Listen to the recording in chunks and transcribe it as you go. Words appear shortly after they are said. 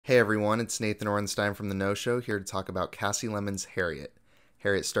Hey everyone, it's Nathan Orenstein from The No Show, here to talk about Kasi Lemon's Harriet.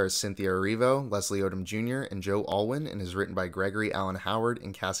 Harriet stars Cynthia Erivo, Leslie Odom Jr., and Joe Alwyn, and is written by Gregory Allen Howard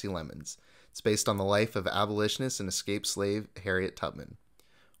and Kasi Lemons. It's based on the life of abolitionist and escaped slave Harriet Tubman.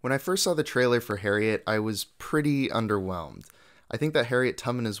 When I first saw the trailer for Harriet, I was pretty underwhelmed. I think that Harriet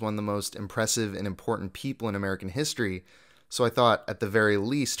Tubman is one of the most impressive and important people in American history, so I thought, at the very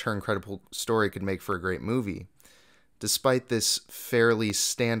least, her incredible story could make for a great movie. Despite this fairly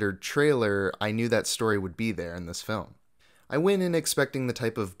standard trailer, I knew that story would be there in this film. I went in expecting the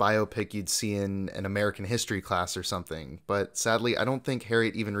type of biopic you'd see in an American history class or something, but sadly I don't think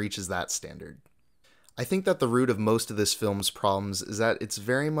Harriet even reaches that standard. I think that the root of most of this film's problems is that it's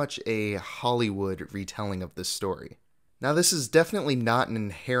very much a Hollywood retelling of this story. Now, this is definitely not an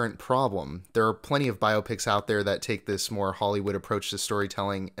inherent problem. There are plenty of biopics out there that take this more Hollywood approach to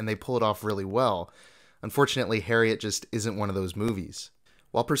storytelling, and they pull it off really well. Unfortunately, Harriet just isn't one of those movies.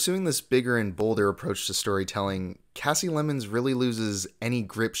 While pursuing this bigger and bolder approach to storytelling, Kasi Lemons really loses any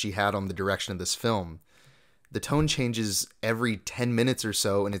grip she had on the direction of this film. The tone changes every 10 minutes or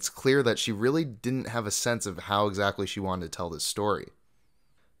so, and it's clear that she really didn't have a sense of how exactly she wanted to tell this story.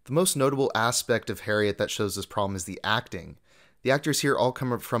 The most notable aspect of Harriet that shows this problem is the acting. The actors here all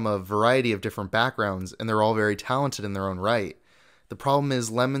come from a variety of different backgrounds, and they're all very talented in their own right. The problem is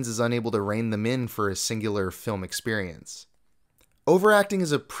Lemons is unable to rein them in for a singular film experience. Overacting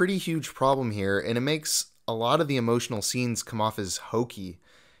is a pretty huge problem here, and it makes a lot of the emotional scenes come off as hokey.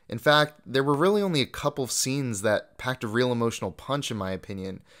 In fact, there were really only a couple of scenes that packed a real emotional punch in my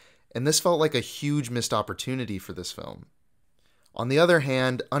opinion, and this felt like a huge missed opportunity for this film. On the other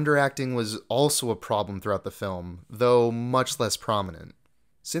hand, underacting was also a problem throughout the film, though much less prominent.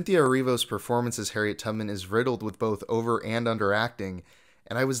 Cynthia Erivo's performance as Harriet Tubman is riddled with both over and underacting,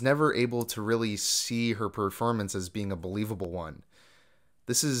 and I was never able to really see her performance as being a believable one.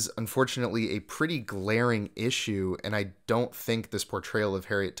 This is unfortunately a pretty glaring issue, and I don't think this portrayal of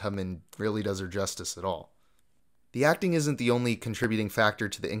Harriet Tubman really does her justice at all. The acting isn't the only contributing factor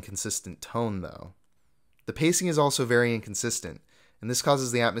to the inconsistent tone, though. The pacing is also very inconsistent, and this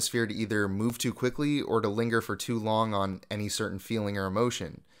causes the atmosphere to either move too quickly or to linger for too long on any certain feeling or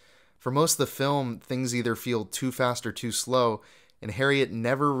emotion. For most of the film, things either feel too fast or too slow, and Harriet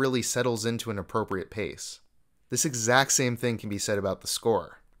never really settles into an appropriate pace. This exact same thing can be said about the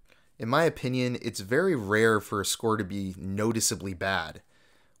score. In my opinion, it's very rare for a score to be noticeably bad.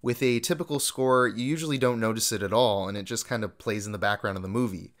 With a typical score, you usually don't notice it at all, and it just kind of plays in the background of the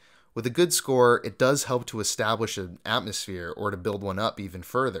movie. With a good score, it does help to establish an atmosphere or to build one up even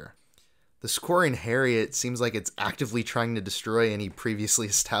further. The score in Harriet seems like it's actively trying to destroy any previously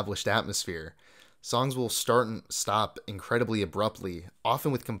established atmosphere. Songs will start and stop incredibly abruptly,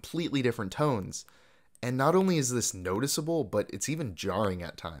 often with completely different tones. And not only is this noticeable, but it's even jarring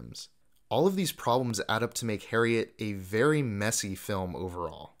at times. All of these problems add up to make Harriet a very messy film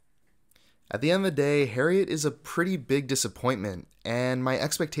overall. At the end of the day, Harriet is a pretty big disappointment, and my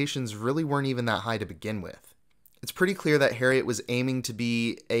expectations really weren't even that high to begin with. It's pretty clear that Harriet was aiming to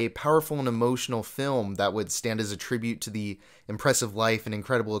be a powerful and emotional film that would stand as a tribute to the impressive life and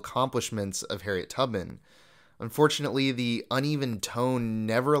incredible accomplishments of Harriet Tubman. Unfortunately, the uneven tone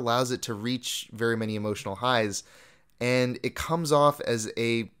never allows it to reach very many emotional highs, and it comes off as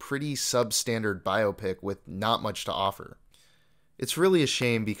a pretty substandard biopic with not much to offer. It's really a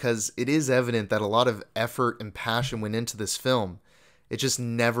shame because it is evident that a lot of effort and passion went into this film. It just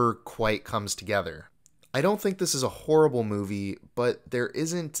never quite comes together. I don't think this is a horrible movie, but there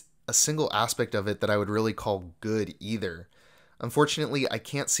isn't a single aspect of it that I would really call good either. Unfortunately, I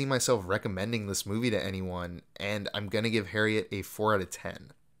can't see myself recommending this movie to anyone, and I'm gonna give Harriet a 4 out of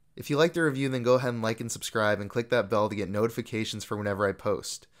 10. If you like the review, then go ahead and like and subscribe and click that bell to get notifications for whenever I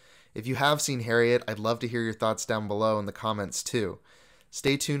post. If you have seen Harriet, I'd love to hear your thoughts down below in the comments too.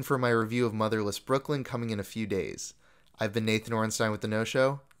 Stay tuned for my review of Motherless Brooklyn coming in a few days. I've been Nathan Orenstein with The No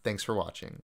Show. Thanks for watching.